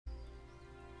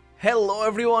Hello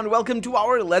everyone, welcome to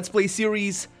our Let's Play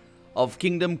series of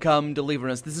Kingdom Come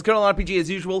Deliverance. This is Colonel RPG as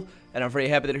usual, and I'm very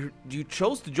happy that you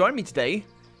chose to join me today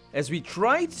as we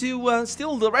try to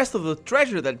steal the rest of the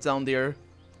treasure that's down there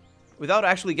without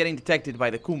actually getting detected by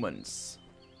the Kumans.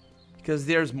 Because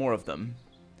there's more of them.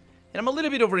 And I'm a little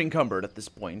bit over encumbered at this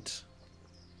point.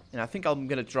 And I think I'm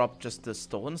gonna drop just the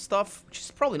stolen stuff, which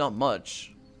is probably not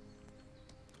much.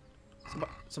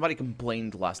 Somebody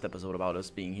complained last episode about us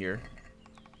being here.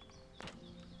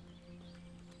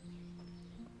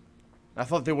 I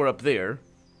thought they were up there.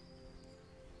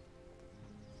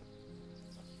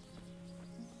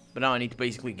 But now I need to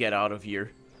basically get out of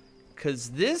here. Because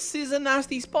this is a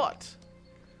nasty spot.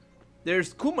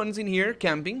 There's Kumans in here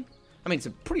camping. I mean, it's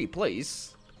a pretty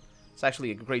place. It's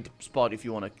actually a great spot if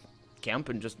you want to camp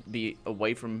and just be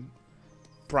away from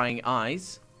prying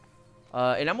eyes.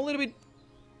 And I'm a little bit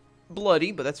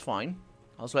bloody, but that's fine.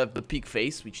 I also have the peak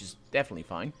face, which is definitely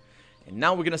fine. And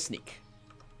now we're gonna sneak.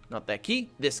 Not that key,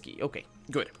 this key. Okay,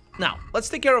 good. Now, let's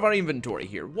take care of our inventory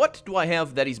here. What do I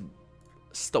have that is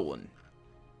stolen?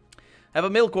 I have a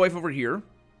milk wife over here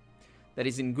that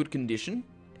is in good condition,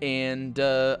 and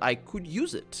I could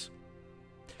use it.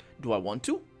 Do I want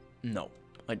to? No,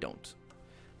 I don't.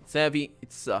 It's heavy.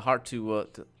 It's hard to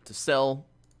sell.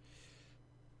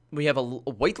 We have a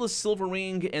weightless silver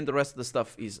ring, and the rest of the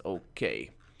stuff is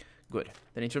okay. Good.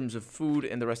 Then in terms of food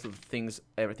and the rest of the things,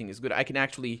 everything is good. I can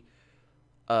actually...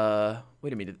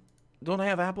 wait a minute. Don't I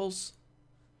have apples?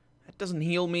 That doesn't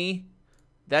heal me.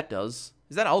 That does.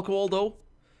 Is that alcohol, though?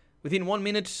 Within 1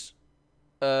 minute,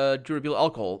 durability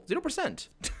alcohol. 0%.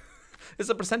 It's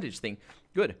a percentage thing.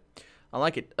 Good. I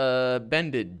like it.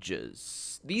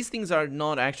 Bandages. These things are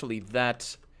not actually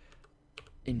that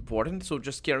important, so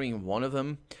just carrying one of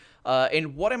them.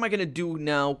 And what am I gonna do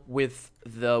now with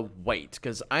the weight?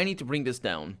 Because I need to bring this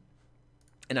down.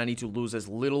 And I need to lose as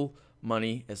little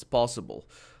money as possible.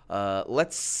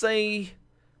 Let's say...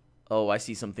 Oh, I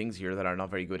see some things here that are not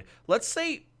very good. Let's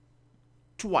say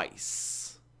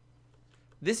twice.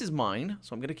 This is mine,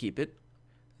 so I'm going to keep it.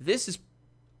 This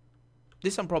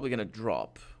I'm probably going to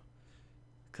drop.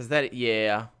 Because that,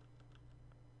 yeah.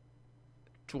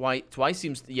 Twice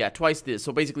seems, yeah, twice this.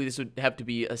 So basically this would have to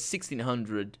be a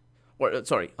 1600, or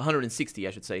sorry, 160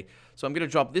 I should say. So I'm going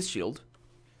to drop this shield.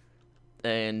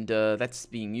 And that's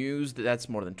being used. That's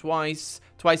more than twice.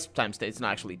 Twice times 10. It's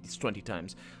not actually. It's 20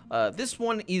 times. This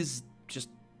one is just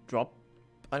drop.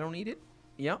 I don't need it.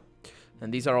 Yeah.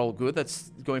 And these are all good.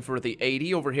 That's going for the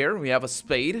 80 over here. We have a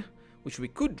spade, which we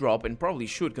could drop and probably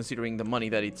should, considering the money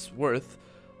that it's worth.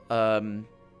 And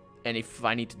if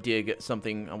I need to dig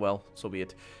something, well, so be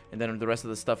it. And then the rest of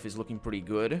the stuff is looking pretty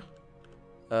good.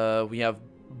 We have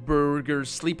burger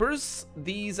sleepers.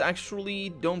 These actually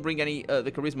don't bring any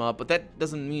the charisma up, but that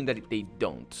doesn't mean that they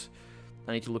don't.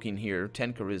 I need to look in here.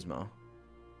 10 charisma.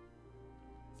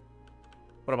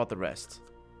 What about the rest?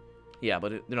 Yeah,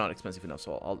 but they're not expensive enough,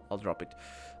 so I'll drop it.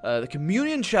 The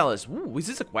communion chalice. Ooh, is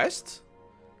this a quest?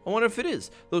 I wonder if it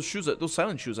is. Those shoes, those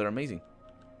silent shoes are amazing.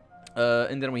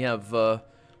 And then we have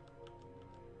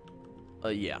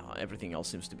yeah, everything else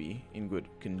seems to be in good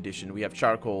condition. We have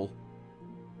charcoal.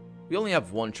 We only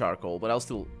have one charcoal, but I'll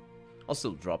still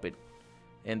drop it.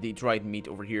 And the dried meat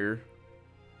over here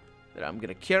that I'm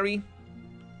gonna carry.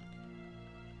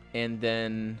 And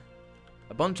then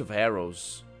a bunch of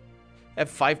arrows. I have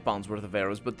 5 pounds worth of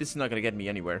arrows, but this is not gonna get me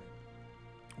anywhere.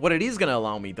 What it is gonna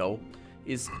allow me, though,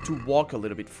 is to walk a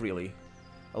little bit freely.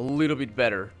 A little bit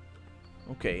better.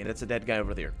 Okay, and that's a dead guy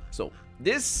over there. So,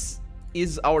 this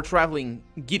is our traveling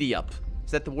giddy-up.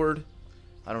 Is that the word?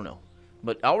 I don't know.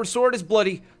 But our sword is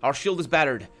bloody, our shield is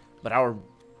battered, but our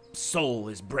soul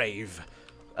is brave.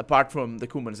 Apart from the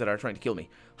Kumans that are trying to kill me.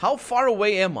 How far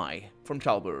away am I from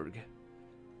Talberg?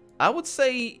 I would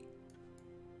say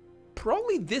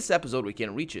probably this episode we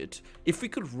can reach it. If we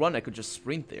could run, I could just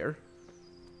sprint there.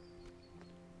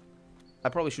 I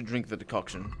probably should drink the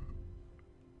decoction.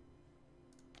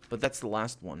 But that's the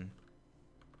last one.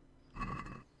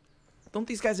 Don't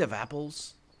these guys have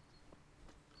apples?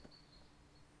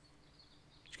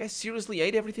 You guys seriously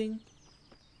ate everything?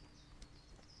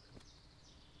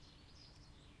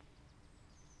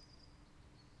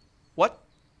 What?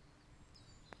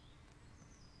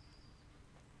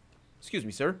 Excuse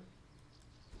me, sir.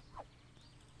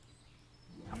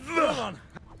 Hold on.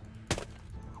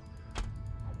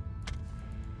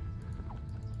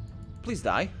 Please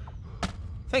die.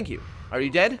 Thank you. Are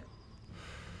you dead?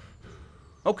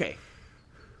 Okay.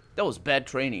 That was bad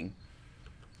training.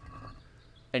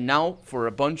 And now for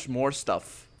a bunch more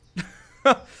stuff.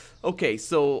 Okay,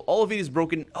 so all of it is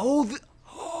broken. Oh,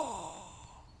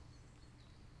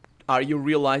 Are you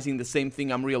realizing the same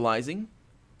thing I'm realizing?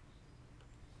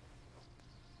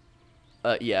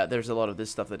 Yeah, there's a lot of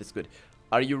this stuff that is good.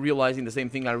 Are you realizing the same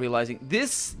thing I'm realizing?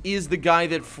 This is the guy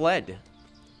that fled.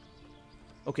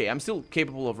 Okay, I'm still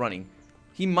capable of running.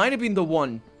 He might have been the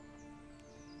one.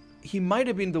 He might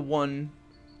have been the one.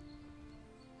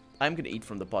 I'm gonna eat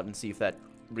from the pot and see if that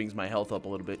brings my health up a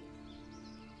little bit.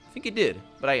 I think it did,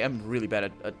 but I am really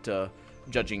bad at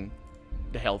judging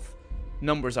the health.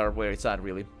 Numbers are where it's at,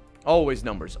 really. Always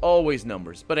numbers. Always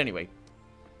numbers. But anyway.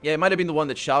 Yeah, it might have been the one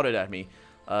that shouted at me.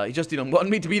 He just didn't want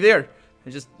me to be there.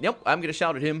 And just, yep, I'm gonna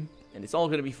shout at him, and it's all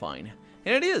gonna be fine.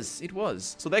 And it is. It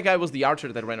was. So that guy was the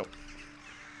archer that ran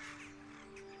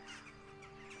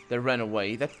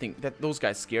away. Those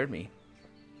guys scared me.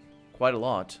 Quite a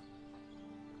lot.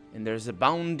 And there's a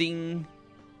bounding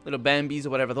little Bambis or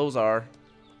whatever those are.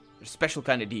 They're a special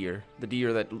kind of deer. The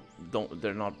deer that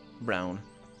they're not brown.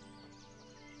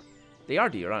 They are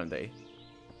deer, aren't they?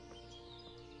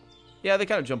 Yeah, they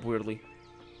kind of jump weirdly.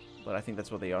 But I think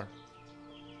that's what they are.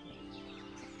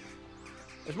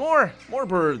 There's more! More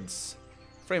birds!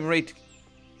 Frame rate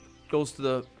goes to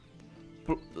the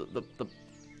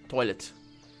toilet.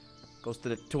 Goes to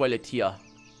the toilet here.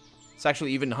 It's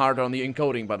actually even harder on the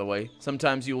encoding, by the way.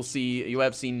 Sometimes you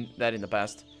have seen that in the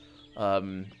past.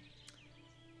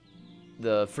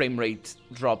 The frame rate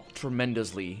dropped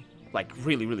tremendously. Like,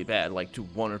 really, really bad. Like, to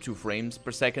 1 or 2 frames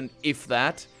per second. If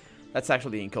that. That's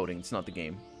actually the encoding. It's not the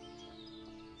game.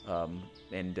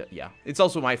 Yeah. It's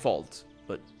also my fault.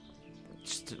 But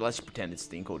just, let's pretend it's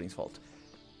the encoding's fault.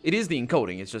 It is the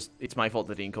encoding. It's my fault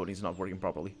that the encoding is not working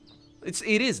properly. It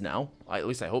is now. At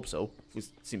least I hope so. It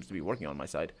seems to be working on my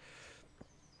side.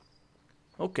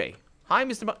 Okay. Hi,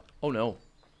 Mr. Oh, no.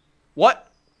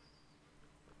 What?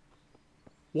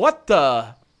 What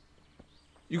the?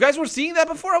 You guys were seeing that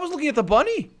before? I was looking at the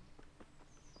bunny.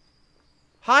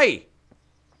 Hi.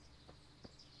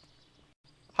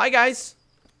 Hi, guys.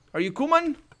 Are you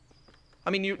Kuman? I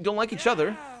mean, you don't like each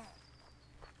other.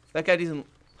 That guy doesn't...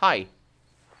 Hi.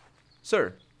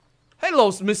 Sir. Hello,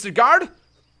 Mr. Guard.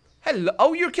 Hello.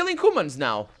 Oh, you're killing Kumans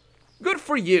now. Good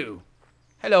for you.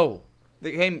 Hello.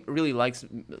 The game really likes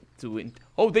to win.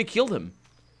 Oh, they killed him.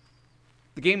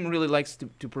 The game really likes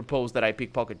to propose that I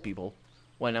pickpocket people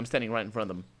when I'm standing right in front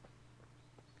of them.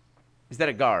 Is that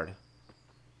a guard?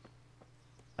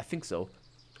 I think so.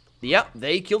 Yeah,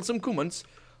 they killed some Kumans.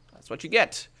 That's what you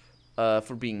get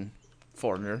for being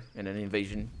foreigner in an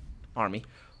invasion army.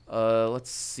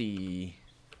 Let's see.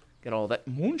 Get all that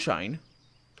moonshine.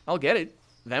 I'll get it.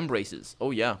 Vambraces. Oh,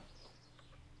 yeah.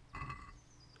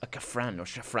 A Kafran or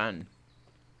Shafran.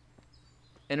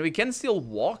 And we can still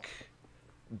walk.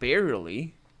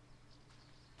 Barely.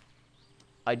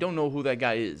 I don't know who that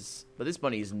guy is. But this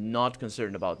bunny is not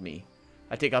concerned about me.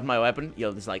 I take out my weapon.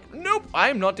 Yell is like, nope,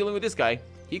 I'm not dealing with this guy.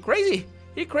 He crazy.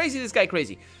 He crazy. This guy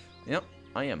crazy. Yep,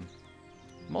 I am.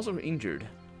 I'm also injured.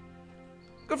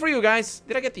 Good for you guys.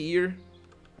 Did I get the ear?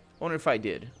 I wonder if I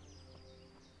did.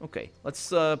 Okay, let's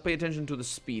pay attention to the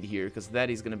speed here, because that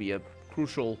is going to be a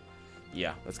crucial...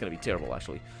 Yeah, that's going to be terrible,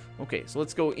 actually. Okay, so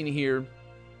let's go in here.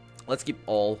 Let's keep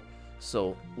all.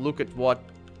 So, look at what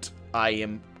I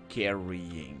am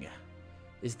carrying.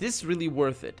 Is this really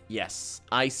worth it? Yes,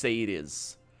 I say it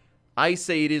is. I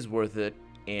say it is worth it,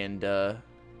 and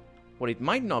what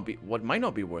might not be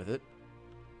worth it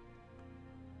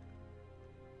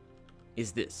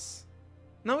is this.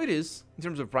 No, it is. In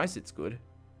terms of price, it's good.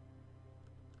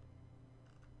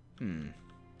 The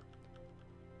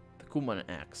Kuman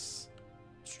axe.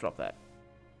 Let's drop that.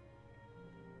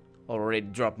 Already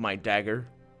dropped my dagger.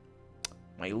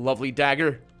 My lovely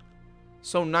dagger.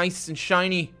 So nice and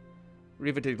shiny.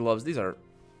 Riveted gloves. These are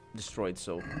destroyed,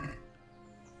 so...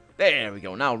 There we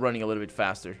go. Now running a little bit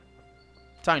faster.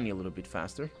 Tiny a little bit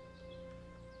faster.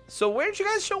 So where'd you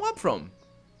guys show up from?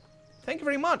 Thank you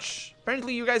very much.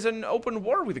 Apparently you guys had an open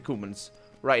war with the Kumans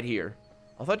right here.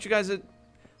 I thought you guys had...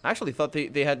 I actually thought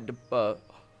they had...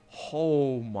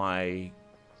 oh my...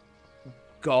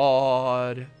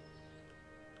 God.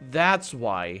 That's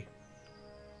why.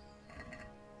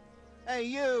 Hey,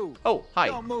 you! Oh, hi.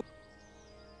 Don't move.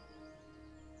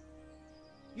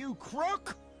 You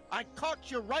crook! I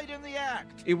caught you right in the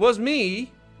act. It was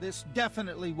me. This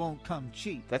definitely won't come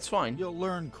cheap. That's fine. You'll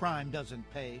learn crime doesn't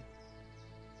pay.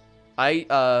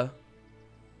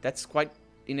 That's quite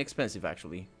inexpensive,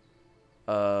 actually.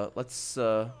 Let's,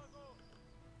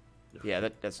 yeah,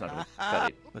 that's not gonna cut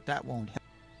it. But that won't help.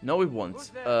 No, it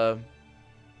won't.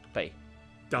 Pay.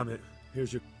 Damn it.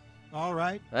 Here's your... All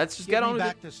right. Let's just get on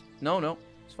with it. No,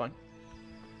 it's fine.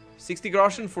 60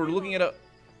 groschen for looking at a...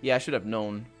 Yeah, I should have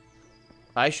known.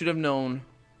 I should have known.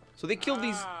 So they killed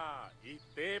these...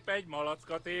 Épp egy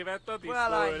malacka tévedt a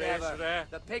Well, I tisztolésre. never.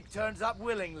 The pig turns up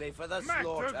willingly for the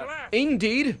slaughter. Megtökle!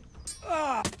 Indeed.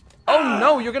 Oh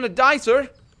no, you're gonna die, sir.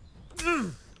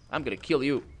 I'm gonna kill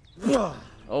you.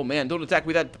 Oh man, don't attack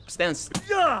with that stance.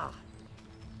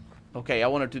 Okay, I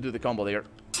wanted to do the combo there.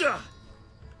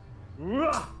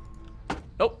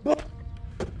 Nope.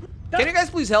 Can you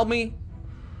guys please help me?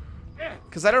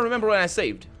 Because I don't remember when I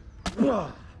saved.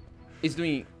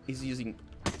 He's using...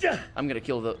 I'm gonna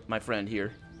kill my friend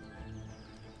here.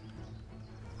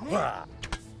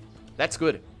 That's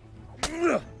good.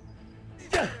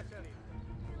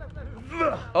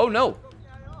 Oh no.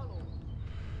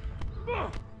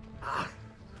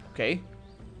 Okay.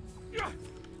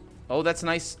 Oh, that's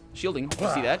nice shielding. You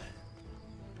see that?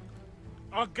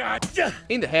 A gát!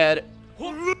 In the head.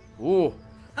 Ooh.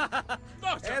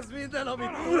 Ez minden,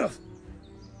 amit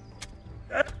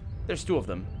There's two of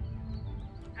them.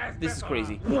 This is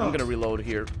crazy. I'm gonna reload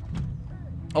here.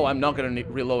 Oh, I'm not gonna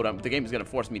reload. The game is gonna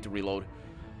force me to reload.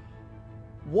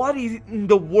 What in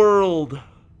the world?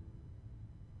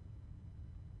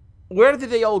 Where did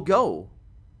they all go?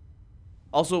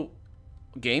 Also,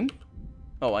 game?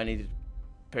 Oh, I needed...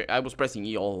 I was pressing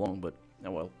E all along, but...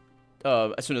 Oh well.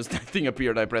 As soon as that thing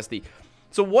appeared, I pressed E.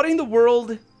 So what in the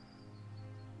world...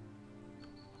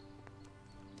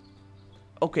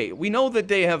 Okay, we know that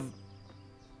they have...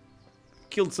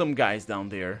 killed some guys down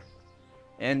there.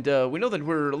 And we know that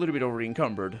we're a little bit over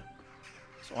encumbered.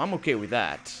 So I'm okay with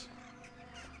that.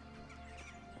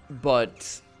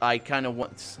 But I kind of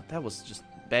want... That was just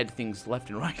bad things left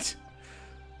and right.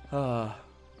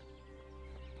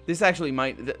 This actually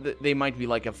might... They might be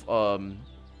like a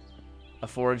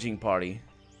foraging party.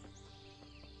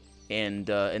 And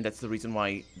that's the reason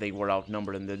why they were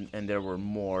outnumbered and there were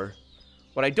more.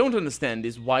 What I don't understand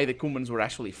is why the Kumans were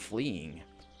actually fleeing.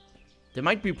 They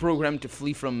might be programmed to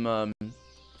flee from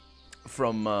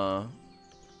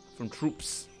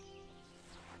troops,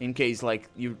 in case like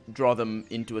you draw them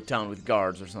into a town with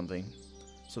guards or something,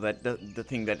 so that the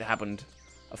thing that happened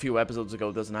a few episodes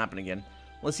ago doesn't happen again.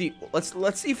 Let's see.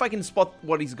 Let's see if I can spot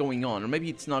what is going on, or maybe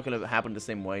it's not gonna happen the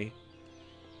same way,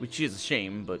 which is a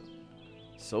shame, but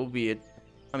so be it.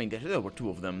 I mean, there were two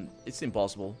of them. It's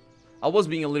impossible. I was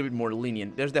being a little bit more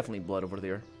lenient. There's definitely blood over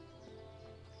there.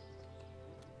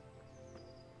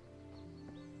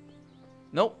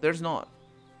 Nope, there's not.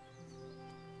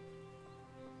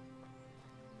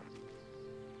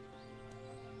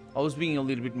 I was being a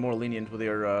little bit more lenient with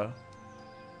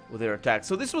their attacks.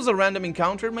 So this was a random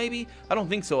encounter, maybe? I don't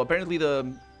think so. Apparently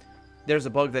there's a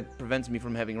bug that prevents me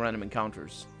from having random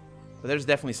encounters. But there's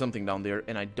definitely something down there,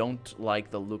 and I don't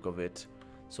like the look of it.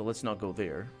 So let's not go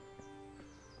there.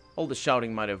 All the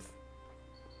shouting might have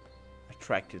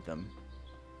attracted them.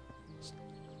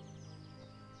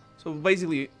 So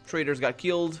basically, traders got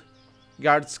killed,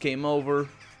 guards came over,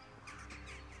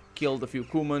 killed a few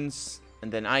Kumans,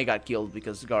 and then I got killed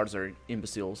because guards are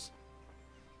imbeciles.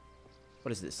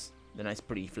 What is this? The nice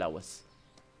pretty flowers.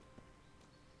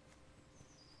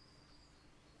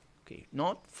 Okay,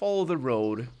 not follow the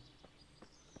road.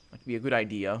 Might be a good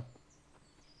idea.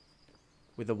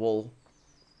 With the whole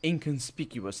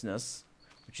inconspicuousness,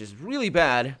 which is really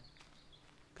bad,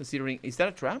 considering... Is that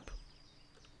a trap?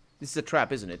 This is a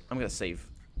trap, isn't it? I'm gonna save.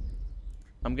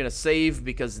 I'm gonna save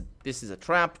because this is a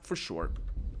trap for sure.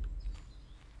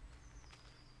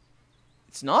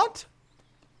 It's not?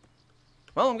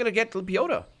 Well, I'm gonna get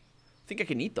Lepiota. I think I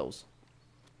can eat those.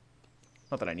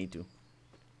 Not that I need to.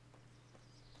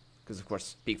 Because, of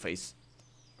course, pig face.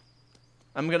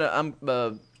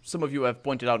 Some of you have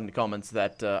pointed out in the comments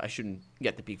that I shouldn't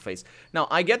get the pig face. Now,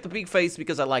 I get the pig face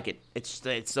because I like it.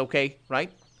 It's okay,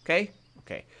 right? Okay?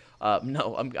 Okay.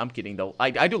 No, I'm kidding though.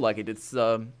 I do like it. It's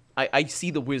I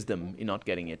see the wisdom in not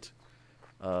getting it.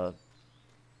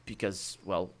 Because,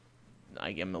 well, I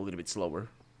am a little bit slower.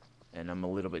 And I'm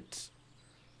a little bit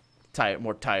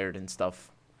more tired and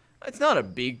stuff. It's not a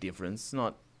big difference. It's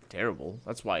not terrible.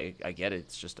 That's why I get it.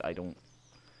 It's just I don't...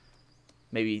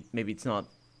 Maybe it's not...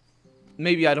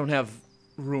 Maybe I don't have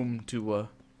room to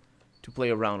play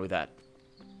around with that.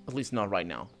 At least not right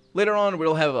now. Later on,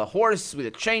 we'll have a horse with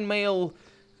a chainmail.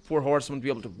 Poor horse won't be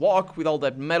able to walk with all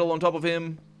that metal on top of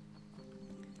him.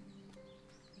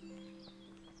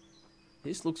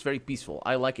 This looks very peaceful.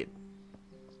 I like it.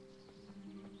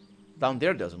 Down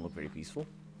there doesn't look very peaceful.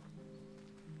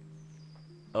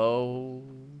 Oh,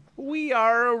 we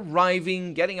are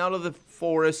arriving, getting out of the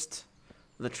forest.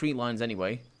 The tree lines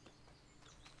anyway.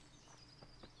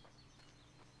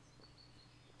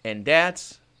 And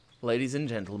that, ladies and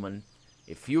gentlemen,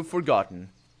 if you've forgotten,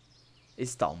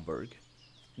 is Talmberg.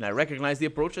 And I recognize the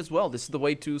approach as well. This is the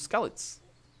way to Skalitz.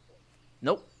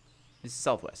 Nope. This is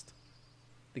southwest.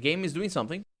 The game is doing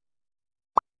something.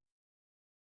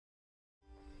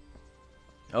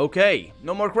 Okay,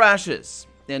 no more crashes.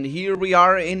 And here we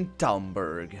are in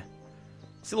Talmberg.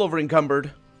 Still over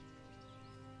encumbered.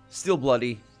 Still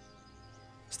bloody.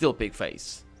 Still pig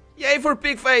face. Yay for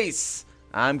pig face!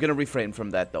 I'm gonna refrain from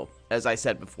that though, as I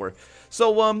said before.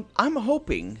 So, I'm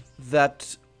hoping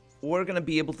that we're gonna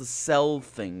be able to sell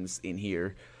things in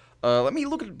here. Let me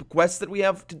look at the quests that we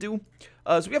have to do.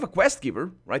 So we have a quest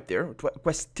giver right there.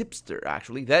 Quest tipster,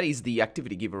 actually. That is the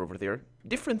activity giver over there.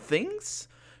 Different things?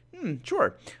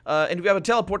 Sure. And we have a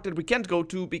teleport that we can't go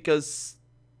to because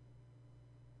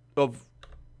of...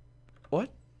 What?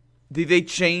 Did they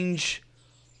change?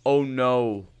 Oh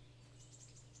no.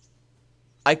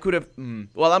 I could have...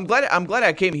 Well, I'm glad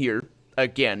I came here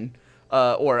again.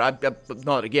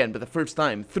 Not again, but the first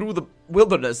time, through the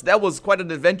wilderness. That was quite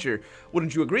an adventure,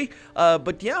 wouldn't you agree?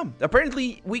 But yeah,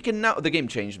 apparently we can now... The game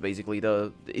changed, basically.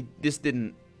 This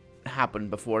didn't happen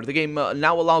before. The game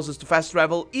now allows us to fast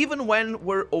travel, even when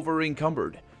we're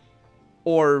over-encumbered.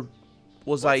 Or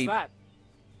was I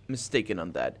mistaken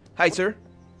on that? Hi, sir.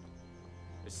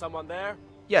 Is someone there?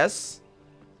 Yes.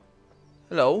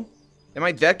 Hello. Am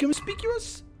I that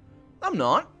conspicuous? I'm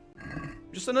not.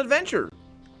 Just an adventurer.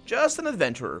 Just an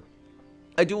adventurer.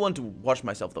 I do want to watch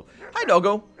myself, though. Hi,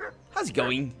 doggo. How's it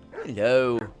going?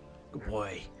 Hello. Good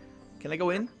boy. Can I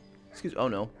go in? Excuse me. Oh,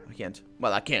 no. I can't.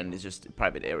 Well, I can. It's just a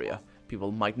private area.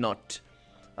 People might not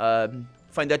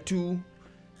find that too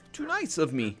nice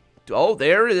of me. Oh,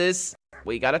 there it is.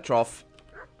 We got a trough.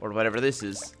 Or whatever this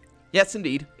is. Yes,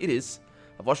 indeed. It is.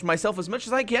 I've washed myself as much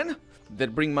as I can.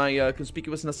 That bring my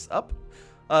conspicuousness up.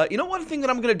 You know one thing that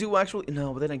I'm gonna do, actually?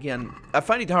 No, but then again, I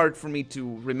find it hard for me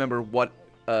to remember what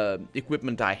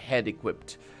equipment I had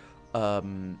equipped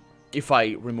if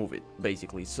I remove it,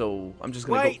 basically. So I'm just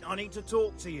gonna Wait, I need to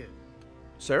talk to you.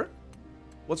 Sir?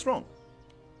 What's wrong?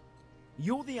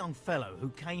 You're the young fellow who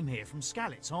came here from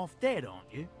Skalitz, half dead,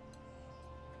 aren't you?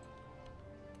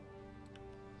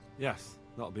 Yes,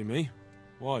 that'll be me.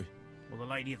 Why? Well, the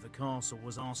lady of the castle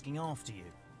was asking after you.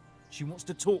 She wants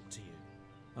to talk to you.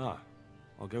 Ah,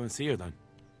 I'll go and see her then.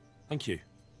 Thank you.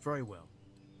 Very well.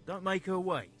 Don't make her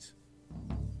wait.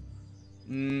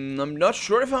 I'm not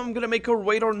sure if I'm gonna make her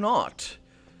wait or not.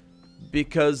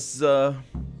 Because, talk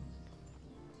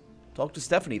to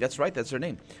Stephanie, that's right, that's her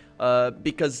name.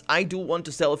 Because I do want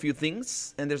to sell a few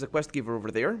things, and there's a quest giver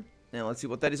over there. Now, let's see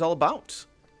what that is all about.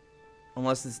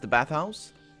 Unless it's the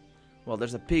bathhouse. Well,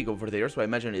 there's a pig over there, so I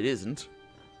imagine it isn't.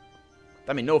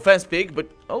 I mean, no offense, pig, but...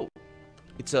 Oh,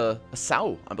 it's a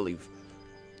sow, I believe.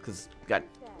 Because got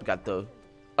the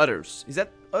udders. Is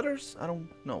that udders? I don't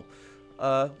know.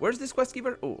 Where's this quest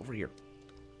giver? Oh, over here.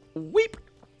 Weep!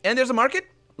 And there's a market.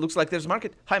 Looks like there's a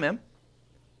market. Hi, ma'am.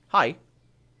 Hi.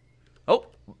 Oh,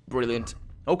 brilliant.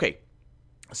 Okay.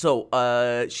 So,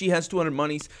 she has 200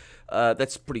 monies.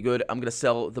 That's pretty good. I'm gonna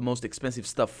sell the most expensive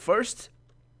stuff first.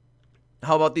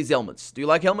 How about these helmets? Do you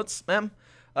like helmets, ma'am?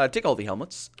 Take all the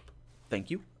helmets. Thank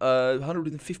you.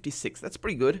 156. That's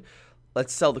pretty good.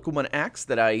 Let's sell the Kuman axe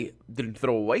that I didn't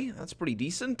throw away. That's pretty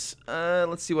decent.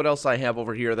 Let's see what else I have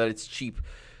over here that it's cheap.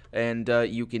 And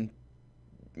you can...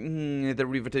 the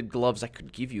riveted gloves, I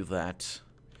could give you that.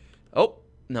 Oh,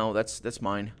 no, that's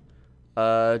mine.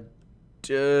 No,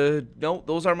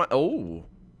 those are my... Oh,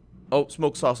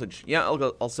 smoked sausage. Yeah,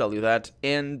 I'll sell you that.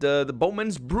 And the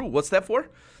Bowman's Brew, what's that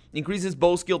for? Increases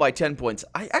bow skill by 10 points.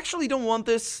 I actually don't want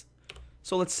this,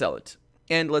 so let's sell it.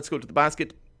 And let's go to the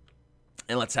basket,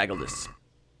 and let's haggle this.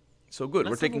 So good,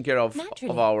 we're taking care of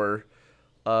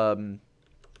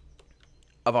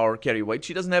our carry weight.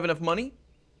 She doesn't have enough money.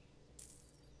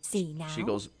 See now. She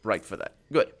goes right for that.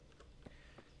 Good.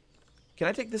 Can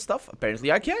I take this stuff?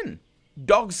 Apparently I can.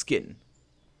 Dog skin.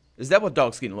 Is that what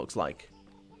dog skin looks like?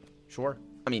 Sure.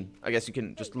 I mean, I guess you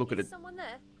can just look at it. Someone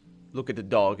there? Look at the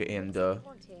dog and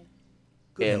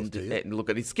Good and look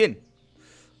at his skin.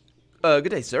 Good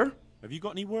day, sir. Have you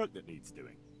got any work that needs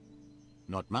doing?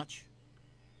 Not much.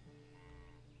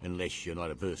 Unless you're not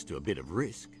averse to a bit of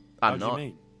risk. I'm How do not. you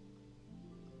mean?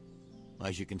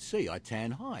 As you can see, I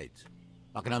tan hides.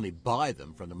 I can only buy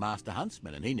them from the master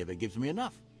huntsman, and he never gives me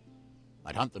enough.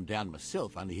 I'd hunt them down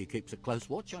myself, only he keeps a close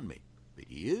watch on me.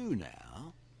 But you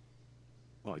now...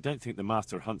 Well, I don't think the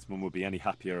master huntsman would be any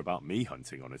happier about me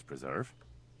hunting on his preserve.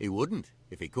 He wouldn't,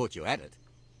 if he caught you at it.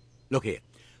 Look here,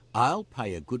 I'll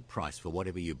pay a good price for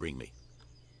whatever you bring me.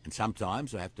 And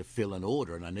sometimes I have to fill an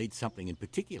order and I need something in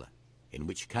particular. In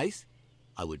which case,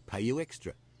 I would pay you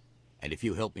extra. And if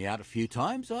you help me out a few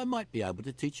times, I might be able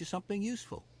to teach you something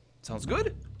useful. Sounds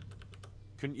good.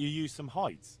 Couldn't you use some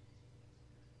hides?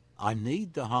 I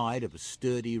need the hide of a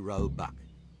sturdy roe buck.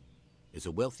 There's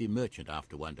a wealthy merchant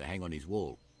after one to hang on his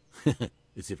wall.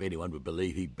 As if anyone would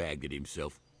believe he bagged it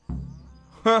himself.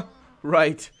 Huh,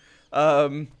 right.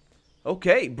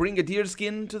 Okay, bring a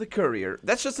deerskin to the courier.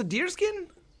 That's just a deerskin?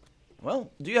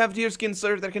 Well, do you have deerskin,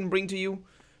 sir, that I can bring to you?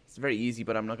 It's very easy,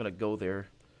 but I'm not gonna go there.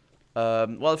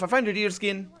 Well, if I find a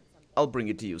deerskin, I'll bring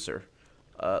it to you, sir.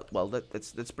 Well,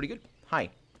 that's pretty good. Hi.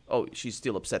 Oh, she's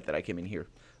still upset that I came in here.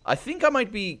 I think I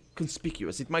might be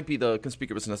conspicuous. It might be the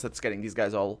conspicuousness that's getting these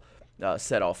guys all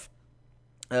set off.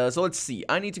 So let's see.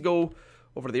 I need to go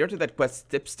over there to that quest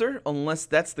tipster, unless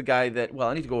that's the guy that... Well,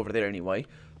 I need to go over there anyway.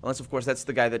 Unless, of course, that's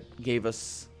the guy that gave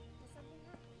us...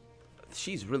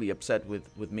 She's really upset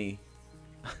with me.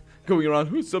 Going around,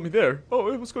 who's something there?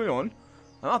 Oh, what's going on?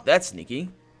 I'm not that sneaky.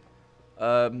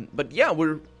 But yeah,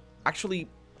 we're actually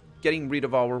getting rid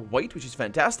of our weight, which is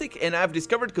fantastic. And I've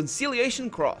discovered Conciliation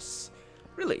Cross.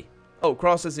 Really? Oh,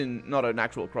 cross as in not an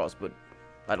actual cross, but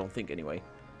I don't think anyway.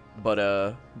 But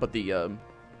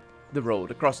the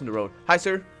road, crossing the road. Hi,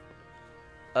 sir.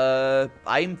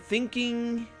 I'm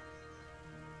thinking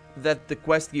that the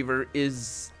quest giver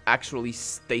is actually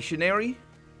stationary.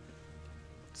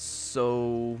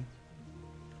 So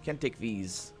can't take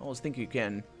these. I always think you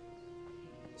can.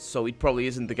 So it probably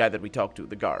isn't the guy that we talked to,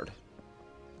 the guard.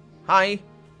 Hi.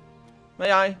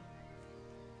 May I?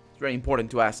 It's very important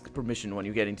to ask permission when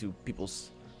you get into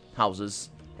people's houses.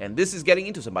 And this is getting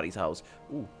into somebody's house.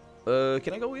 Ooh.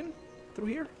 Can I go in through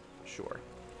here? Sure.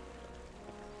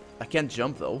 I can't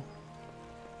jump, though.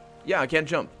 Yeah, I can't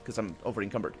jump, because I'm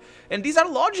over-encumbered. And these are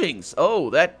lodgings!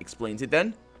 Oh, that explains it,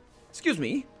 then. Excuse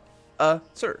me.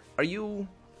 Sir, are you...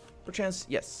 perchance?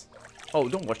 Yes. Oh,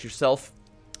 don't watch yourself.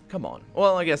 Come on.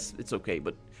 Well, I guess it's okay,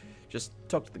 but just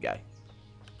talk to the guy.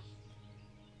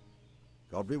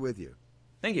 God be with you.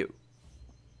 Thank you.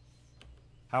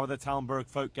 How are the Talmberg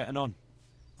folk getting on?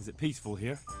 Is it peaceful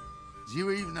here? Do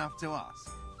you even have to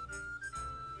ask?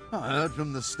 I heard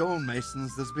from the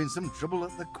stonemasons there's been some trouble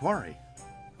at the quarry.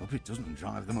 Hope it doesn't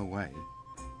drive them away.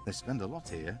 They spend a lot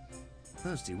here.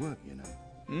 Thirsty work, you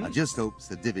know. I just hope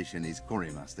Sir Divish and his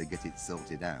quarrymaster get it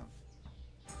sorted out.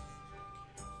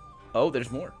 Oh,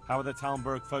 there's more. How are the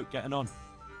Talmberg folk getting on?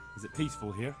 Is it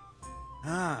peaceful here?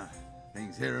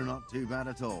 Things here are not too bad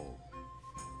at all.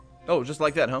 Oh, just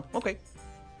like that, huh? Okay.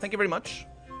 Thank you very much.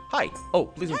 Hi. Oh,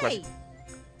 please no question.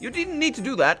 You didn't need to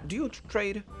do that. Do you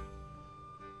trade?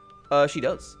 She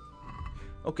does.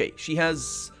 Okay, she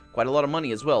has quite a lot of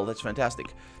money as well. That's fantastic.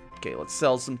 Okay, let's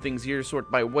sell some things here.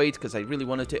 Sort by weight, because I really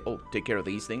want to take care of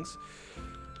these things.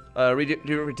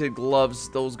 Redecorated gloves,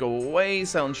 those go away.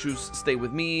 Silent shoes stay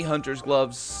with me. Hunter's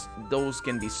gloves, those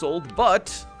can be sold.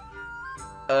 But,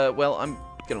 well, I'm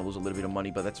gonna lose a little bit of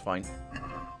money, but that's fine.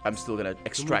 I'm still gonna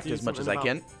extract as much as I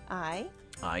can. Aye.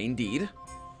 Aye, indeed.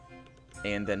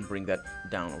 And then bring that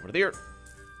down over there.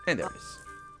 And there it is.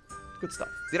 Good stuff.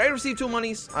 Did I receive 2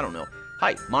 monies? I don't know.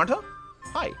 Hi, Marta?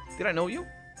 Hi, did I know you?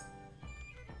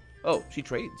 Oh, she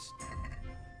trades.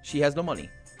 She has no money.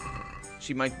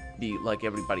 She might be like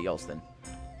everybody else then.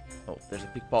 Oh, there's a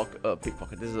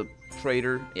pickpocket. This is a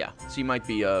trader. Yeah, she might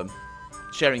be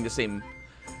sharing the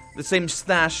same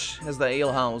stash as the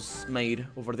alehouse maid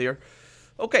over there.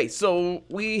 Okay, so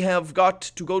we have got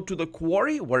to go to the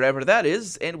quarry, wherever that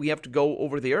is, and we have to go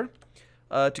over there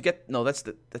to get... No, that's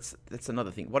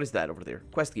another thing. What is that over there?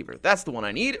 Quest giver. That's the one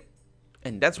I need,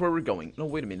 and that's where we're going. No,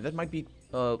 wait a minute. That might be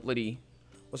Lady...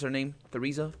 What's her name?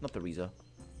 Theresa? Not Theresa.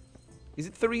 Is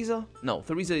it Theresa? No,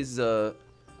 Theresa is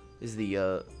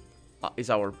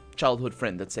our childhood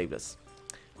friend that saved us,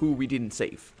 who we didn't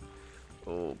save.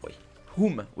 Oh boy,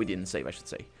 whom we didn't save, I should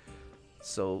say.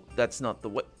 So that's not the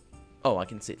way. Oh, I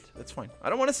can sit. That's fine. I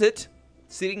don't want to sit.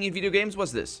 Sitting in video games.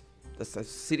 What's this? That's a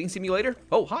sitting simulator.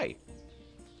 Oh, hi.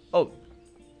 Oh,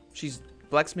 she's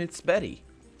Blacksmith's Betty,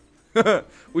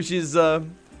 which is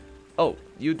oh,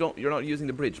 you're not using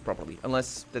the bridge properly,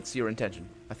 unless that's your intention.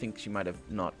 I think she might have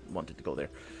not wanted to go there.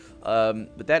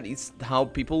 But that is how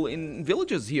people in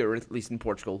villages here, at least in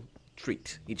Portugal,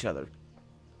 treat each other.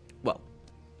 Well,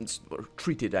 or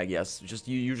treated, I guess. Just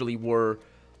you usually were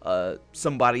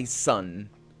somebody's son.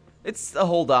 It's a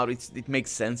holdout. It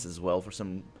makes sense as well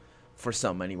for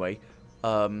some anyway.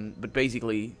 But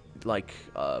basically, like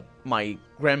my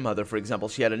grandmother, for example,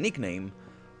 she had a nickname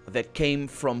that came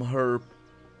from her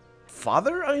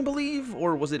father, I believe,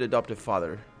 or was it adoptive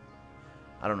father?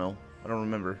 I don't know. I don't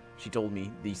remember. She told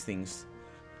me these things.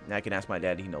 I can ask my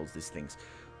dad. He knows these things.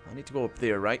 I need to go up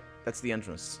there, right? That's the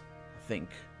entrance, I think.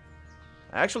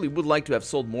 I actually would like to have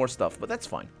sold more stuff, but that's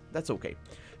fine. That's okay.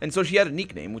 And so she had a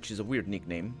nickname, which is a weird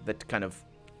nickname that kind of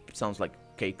sounds like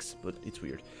cakes, but it's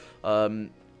weird. And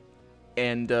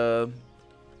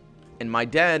my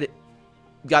dad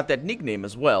got that nickname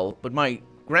as well, but my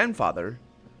grandfather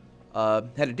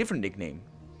had a different nickname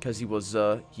because he was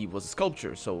a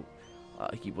sculptor, so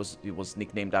he was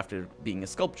nicknamed after being a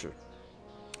sculptor.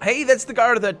 Hey, that's the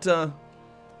guard that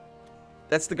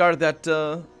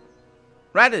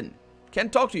Radin.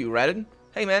 Can't talk to you, Radin.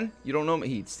 Hey man, you don't know me.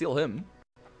 He'd steal him.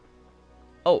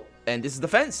 Oh, and this is the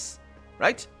fence,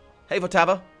 right? Hey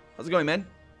Votava, how's it going, man?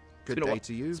 Good day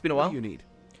to you. It's been a while. What do you need?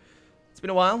 It's been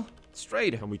a while. Let's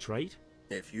trade. Can we trade?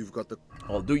 If you've got the...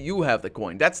 Oh, do you have the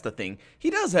coin? That's the thing. He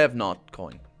does have not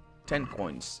coin. 10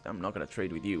 coins. I'm not gonna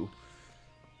trade with you.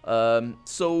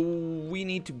 So we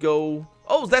need to go...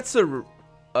 Oh, that's a...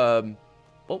 Oh,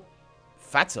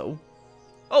 Fatso.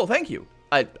 Oh, thank you.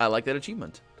 I like that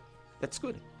achievement. That's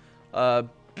good.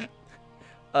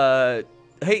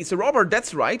 Hey, Sir Robert,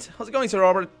 that's right. How's it going, Sir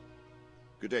Robert?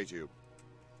 Good day to you.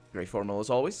 Very formal as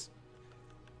always.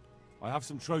 I have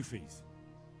some trophies.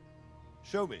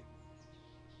 Show me.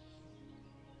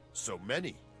 So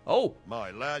many. Oh.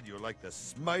 My lad, you're like the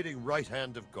smiting right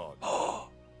hand of God.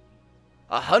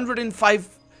 105.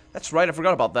 That's right, I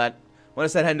forgot about that. When I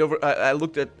said hand over, I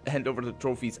looked at hand over the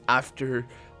trophies after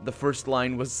the first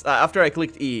line was... after I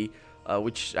clicked E,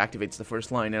 which activates the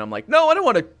first line, and I'm like, no, I don't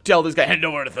want to tell this guy hand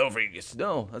over the trophies.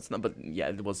 No, that's not... But yeah,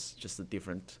 it was just a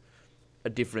different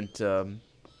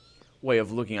way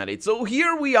of looking at it. So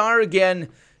here we are again,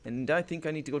 and I think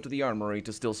I need to go to the armory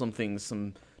to steal some things,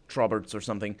 some Troberts or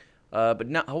something. But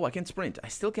now... Oh, I can't sprint. I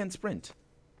still can't sprint.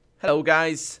 Hello,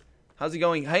 guys. How's it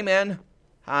going? Hey, man.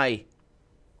 Hi.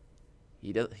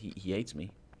 He hates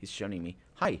me. He's shunning me.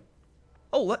 Hi.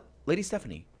 Oh, Lady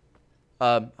Stephanie.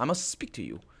 I must speak to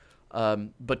you.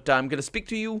 But I'm gonna speak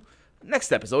to you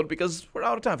next episode because we're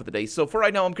out of time for the day. So for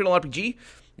right now, I'm Colonel RPG,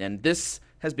 and this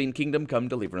has been Kingdom Come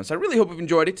Deliverance. I really hope you've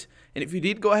enjoyed it, and if you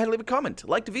did, go ahead and leave a comment.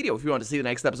 Like the video if you want to see the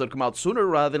next episode come out sooner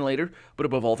rather than later. But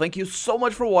above all, thank you so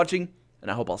much for watching, and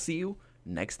I hope I'll see you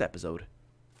next episode.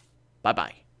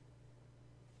 Bye-bye.